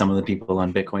like some of the people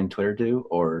on Bitcoin Twitter do,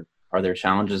 or are there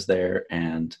challenges there?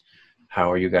 And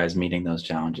how are you guys meeting those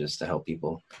challenges to help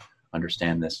people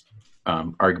understand this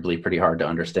arguably pretty hard to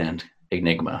understand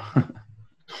enigma?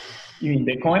 You mean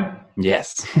Bitcoin?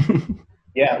 Yes.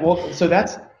 Yeah. Well, so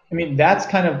that's I mean, that's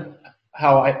kind of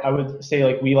how I would say,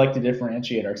 like, we like to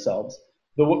differentiate ourselves.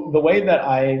 The way that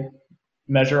I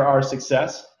measure our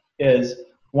success is,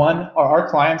 one, are our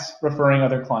clients referring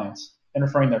other clients and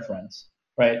referring their friends,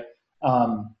 right?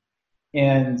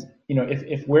 And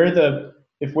if we're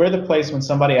the place when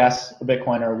somebody asks a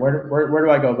Bitcoiner, where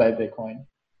do I go buy Bitcoin?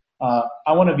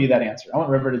 I want to be that answer. I want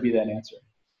River to be that answer.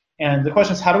 And the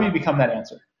question is, how do we become that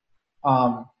answer?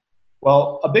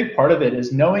 Well, a big part of it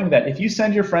is knowing that if you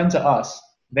send your friend to us,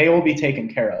 they will be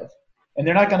taken care of. And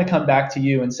they're not going to come back to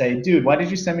you and say, dude, why did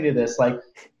you send me to this? Like,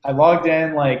 I logged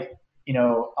in, like,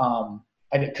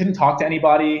 I couldn't talk to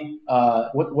anybody.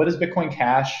 What is Bitcoin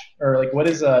Cash? Or like, what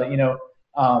is, why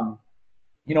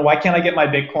can't I get my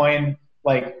Bitcoin?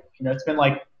 Like, it's been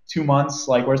like 2 months.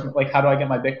 Like, how do I get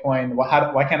my Bitcoin?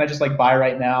 Why can't I just like buy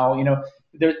right now? When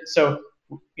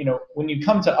you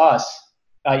come to us,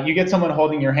 you get someone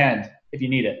holding your hand if you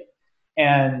need it.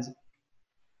 And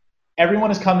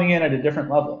everyone is coming in at a different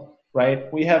level,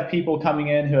 right? We have people coming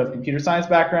in who have computer science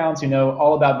backgrounds, who know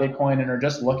all about Bitcoin and are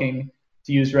just looking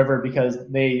to use River because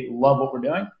they love what we're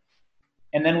doing.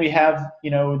 And then we have,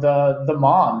 the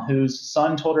mom whose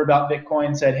son told her about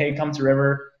Bitcoin, said, hey, come to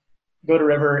River, go to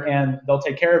River, and they'll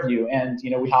take care of you. And,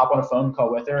 we hop on a phone call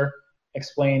with her,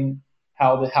 explain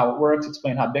how it works,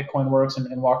 explain how Bitcoin works,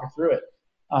 and walk her through it.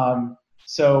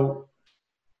 So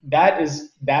that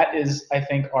is, I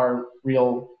think, our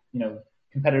real,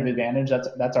 competitive advantage.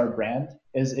 That's our brand,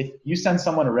 is if you send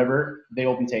someone a River, they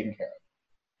will be taken care of.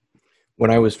 When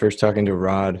I was first talking to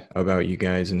Rod about you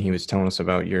guys and he was telling us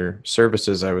about your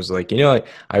services, I was like, I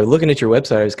was looking at your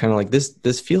website, I was kind of like,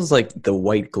 this feels like the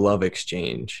white glove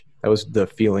exchange. That was the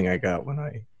feeling I got when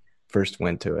I first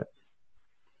went to it.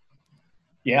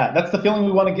 Yeah, that's the feeling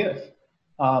we want to give.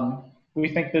 We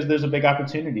think there's a big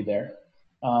opportunity there.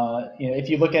 If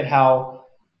you look at how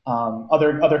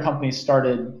other companies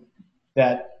started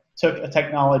that took a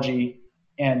technology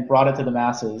and brought it to the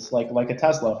masses, like a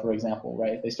Tesla, for example,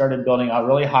 right? They started building a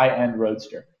really high-end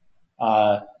roadster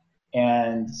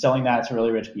and selling that to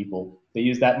really rich people. They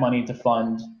used that money to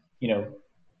fund,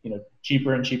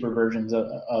 cheaper and cheaper versions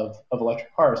of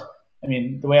electric cars. I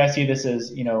mean, the way I see this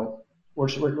is,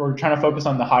 we're trying to focus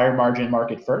on the higher margin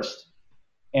market first,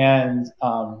 and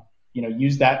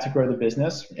use that to grow the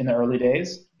business in the early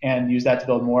days, and use that to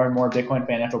build more and more Bitcoin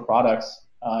financial products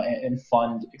and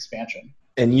fund expansion.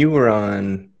 And you were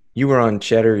on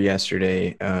Cheddar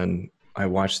yesterday, and I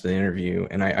watched the interview,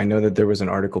 and I know that there was an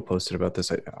article posted about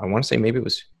this. I want to say maybe it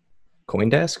was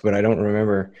CoinDesk, but I don't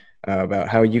remember, about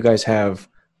how you guys have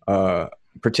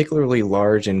particularly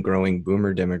large and growing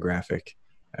boomer demographic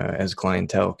as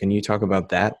clientele. Can you talk about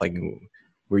that? Like,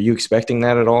 were you expecting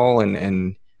that at all?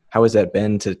 And how has that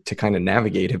been to kind of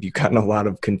navigate? Have you gotten a lot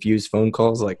of confused phone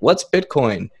calls like, what's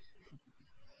Bitcoin?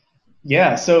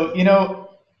 Yeah, so,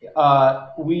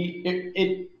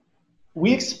 we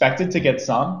expected to get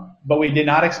some, but we did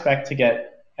not expect to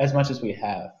get as much as we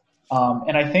have.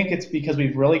 And I think it's because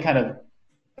we've really kind of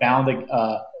found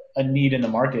a need in the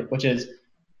market, which is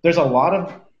there's a lot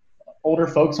of older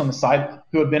folks on the side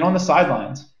who have been on the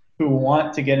sidelines who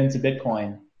want to get into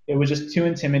Bitcoin. It was just too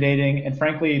intimidating, and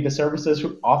frankly, the services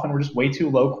often were just way too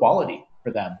low quality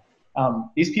for them.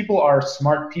 These people are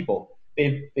smart people.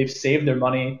 They've saved their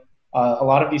money. A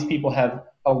lot of these people have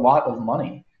a lot of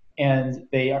money, and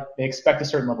they expect a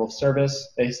certain level of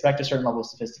service. They expect a certain level of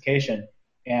sophistication,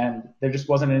 and there just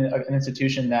wasn't an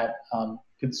institution that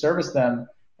could service them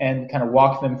and kind of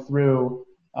walk them through,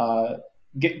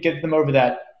 get them over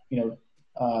that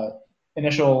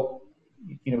initial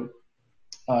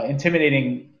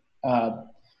intimidating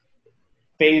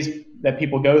phase that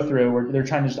people go through, where they're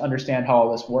trying to just understand how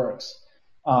all this works.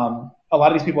 A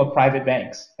lot of these people have private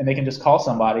banks, and they can just call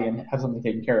somebody and have something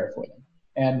taken care of for them.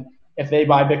 And if they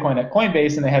buy Bitcoin at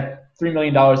Coinbase and they have $3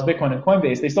 million of Bitcoin at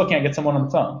Coinbase, they still can't get someone on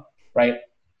the phone, right?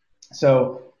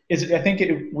 So I think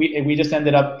we just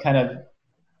ended up kind of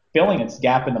filling its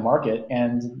gap in the market,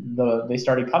 and they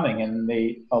started coming, and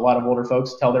a lot of older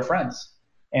folks tell their friends,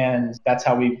 and that's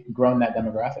how we've grown that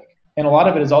demographic. And a lot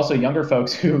of it is also younger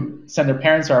folks who send their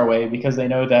parents our way because they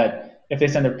know that if they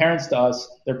send their parents to us,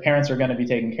 their parents are going to be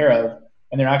taken care of,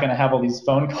 and they're not going to have all these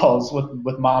phone calls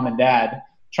with mom and dad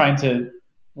trying to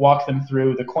walk them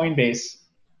through the Coinbase,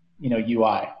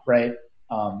 UI, right?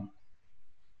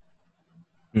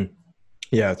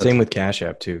 Yeah, same with Cash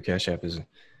App too. Cash App is,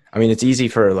 it's easy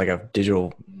for like a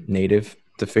digital native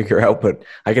to figure out, but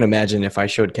I can imagine if I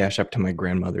showed Cash App to my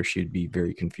grandmother, she'd be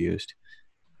very confused.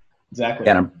 Exactly.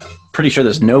 Yeah, and I'm pretty sure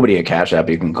there's nobody at Cash App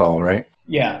you can call, right?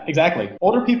 Yeah, exactly.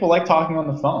 Older people like talking on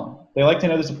the phone. They like to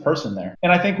know there's a person there.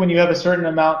 And I think when you have a certain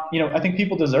amount, I think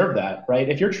people deserve that, right?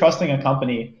 If you're trusting a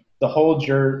company to hold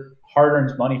your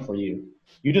hard-earned money for you.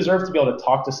 You deserve to be able to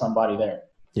talk to somebody there.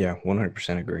 Yeah,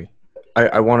 100% agree.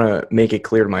 I want to make it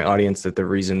clear to my audience that the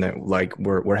reason that like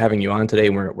we're having you on today,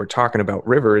 and we're talking about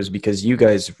River, is because you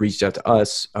guys reached out to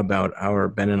us about our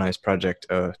Ben and I's project.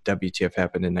 WTF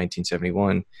happened in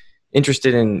 1971.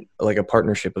 Interested in like a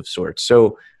partnership of sorts.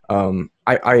 So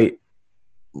I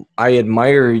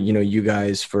admire you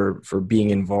guys for being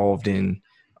involved in.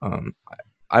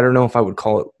 I don't know if I would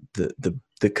call it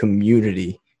the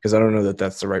community, because I don't know that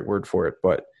that's the right word for it,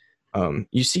 but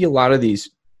you see a lot of these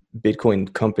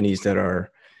Bitcoin companies that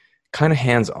are kind of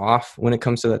hands off when it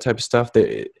comes to that type of stuff,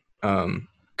 that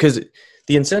because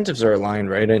the incentives are aligned,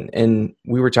 right? And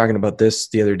we were talking about this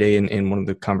the other day in one of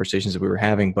the conversations that we were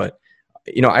having, but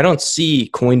I don't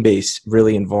see Coinbase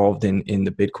really involved in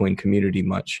the Bitcoin community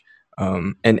much.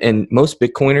 And most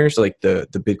Bitcoiners, like the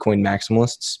Bitcoin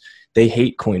maximalists, they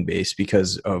hate Coinbase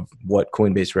because of what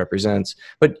Coinbase represents.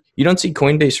 But you don't see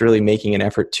Coinbase really making an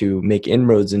effort to make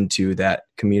inroads into that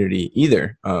community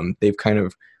either. They've kind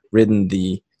of ridden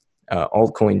the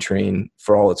altcoin train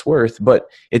for all it's worth. But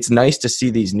it's nice to see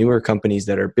these newer companies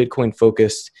that are Bitcoin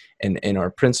focused and are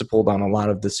principled on a lot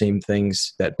of the same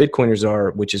things that Bitcoiners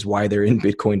are, which is why they're in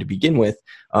Bitcoin to begin with,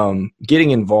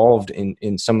 getting involved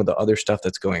in some of the other stuff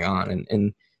that's going on.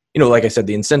 And like I said,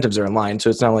 the incentives are aligned. So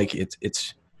it's not like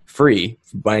it's free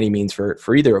by any means for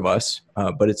either of us,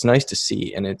 but it's nice to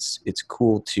see, and it's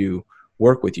cool to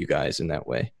work with you guys in that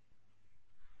way.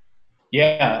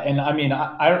 Yeah, and I mean,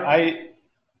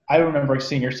 I remember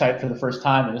seeing your site for the first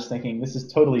time and just thinking, this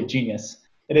is totally genius.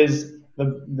 It is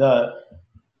the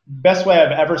best way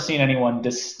I've ever seen anyone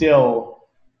distill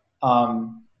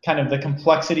kind of the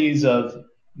complexities of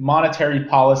monetary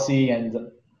policy and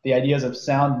the ideas of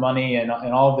sound money and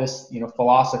all of this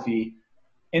philosophy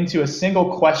into a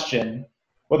single question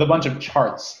with a bunch of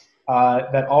charts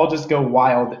that all just go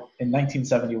wild in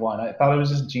 1971. I thought it was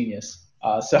just genius.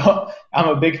 So I'm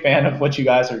a big fan of what you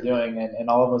guys are doing, and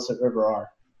all of us at River are.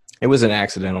 It was an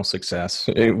accidental success.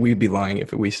 We'd be lying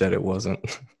if we said it wasn't.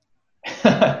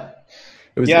 But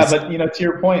to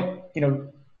your point,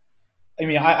 I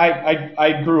mean,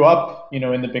 I grew up, in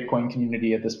the Bitcoin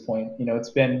community at this point. It's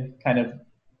been kind of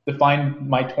defined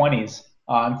my 20s.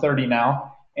 I'm 30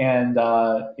 now. And,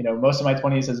 most of my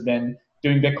 20s has been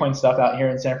doing Bitcoin stuff out here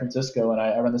in San Francisco. And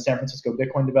I run the San Francisco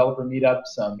Bitcoin developer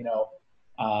meetups.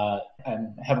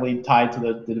 I'm heavily tied to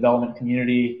the development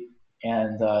community.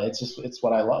 And it's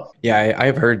what I love. Yeah,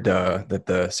 I've heard that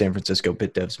the San Francisco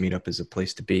BitDevs meetup is a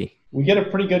place to be. We get a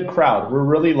pretty good crowd. We're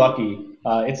really lucky.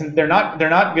 They're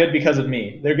not good because of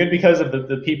me. They're good because of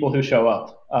the people who show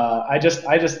up. I just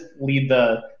lead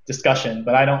the discussion,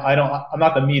 but I'm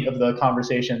not the meat of the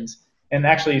conversations. And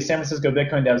actually, San Francisco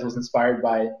Bitcoin Devs was inspired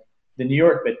by the New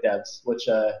York BitDevs, which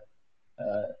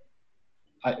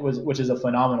is a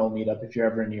phenomenal meetup. If you're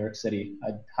ever in New York City,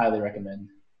 I'd highly recommend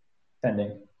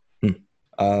attending.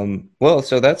 Well,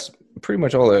 so that's pretty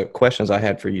much all the questions I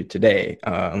had for you today,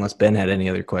 unless Ben had any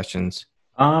other questions.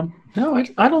 No,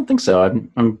 I don't think so.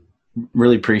 I'm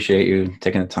really appreciate you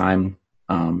taking the time,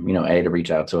 A, to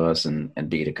reach out to us, and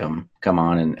B, to come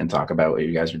on and talk about what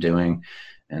you guys are doing,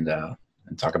 and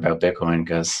talk about Bitcoin,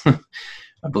 because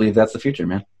I believe that's the future,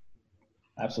 man.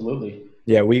 Absolutely.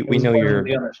 Yeah, we know you're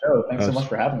be on the show. Thanks so much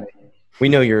for having me. We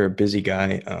know you're a busy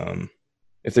guy.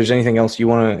 If there's anything else you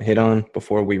want to hit on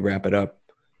before we wrap it up,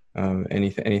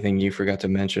 anything you forgot to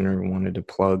mention or wanted to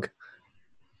plug?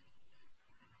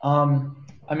 I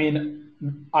mean,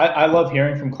 I love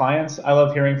hearing from clients. I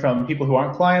love hearing from people who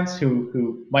aren't clients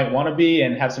who might want to be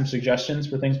and have some suggestions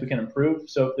for things we can improve.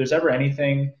 So if there's ever any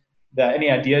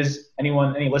ideas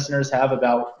any listeners have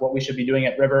about what we should be doing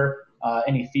at River,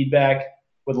 any feedback,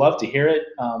 would love to hear it.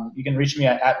 You can reach me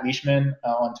at Leishman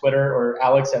on Twitter, or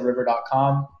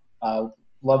alex@river.com.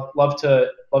 Love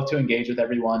to engage with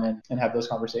everyone and have those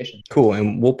conversations. Cool.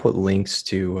 And we'll put links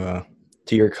to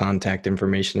your contact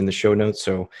information in the show notes,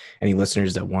 so any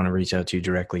listeners that want to reach out to you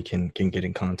directly can get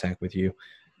in contact with you.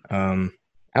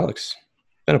 Alex,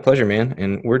 it's been a pleasure, man.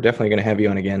 And we're definitely going to have you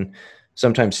on again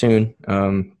sometime soon,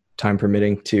 time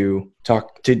permitting, to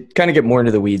talk, to kind of get more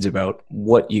into the weeds about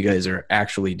what you guys are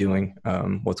actually doing,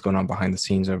 what's going on behind the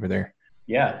scenes over there.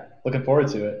 Yeah. Looking forward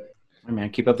to it. Hey,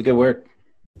 man, keep up the good work.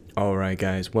 All right,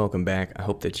 guys, welcome back. I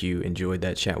hope that you enjoyed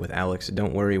that chat with Alex.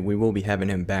 Don't worry, we will be having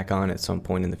him back on at some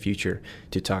point in the future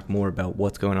to talk more about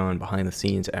what's going on behind the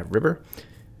scenes at River.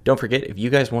 Don't forget, if you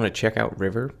guys want to check out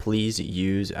River, please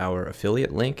use our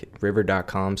affiliate link,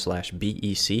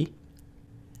 river.com/BEC.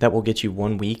 That will get you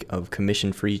 1 week of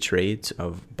commission-free trades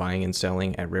of buying and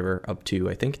selling at River up to,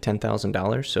 I think,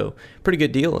 $10,000. So pretty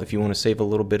good deal if you want to save a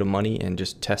little bit of money and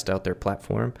just test out their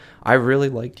platform. I really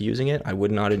liked using it. I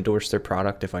would not endorse their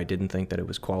product if I didn't think that it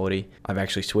was quality. I've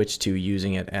actually switched to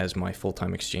using it as my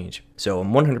full-time exchange. So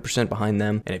I'm 100% behind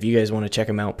them. And if you guys want to check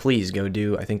them out, please go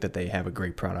do. I think that they have a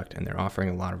great product and they're offering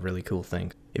a lot of really cool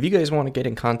things. If you guys want to get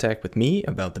in contact with me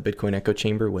about the Bitcoin Echo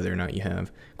Chamber, whether or not you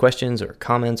have questions or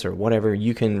comments or whatever,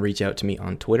 you can reach out to me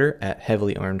on Twitter at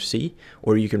HeavilyArmedC,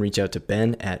 or you can reach out to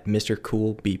Ben at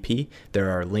MrCoolBP. There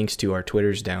are links to our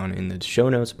Twitters down in the show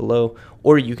notes below,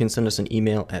 or you can send us an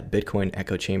email at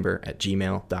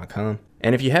bitcoinechochamber@gmail.com.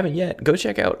 And if you haven't yet, go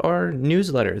check out our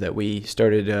newsletter that we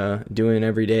started doing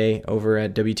every day over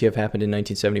at WTFHappened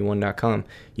in1971.com.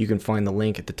 You can find the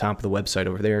link at the top of the website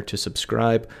over there to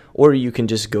subscribe, or you can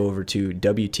just go over to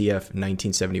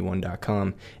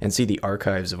WTF1971.com and see the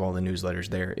archives of all the newsletters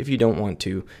there if you don't want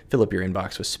to fill up your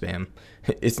inbox with spam.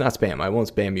 It's not spam. I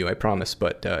won't spam you, I promise.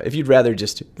 But if you'd rather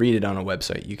just read it on a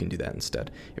website, you can do that instead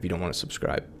if you don't want to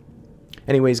subscribe.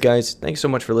 Anyways, guys, thanks so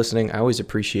much for listening. I always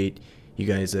appreciate you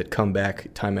guys that come back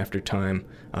time after time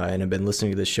and have been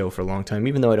listening to this show for a long time,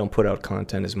 even though I don't put out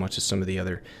content as much as some of the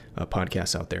other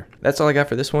podcasts out there. That's all I got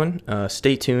for this one.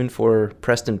 Stay tuned for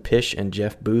Preston Pish and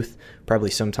Jeff Booth, probably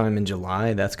sometime in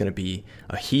July. That's going to be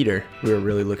a heater. We're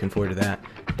really looking forward to that.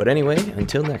 But anyway,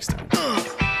 until next time.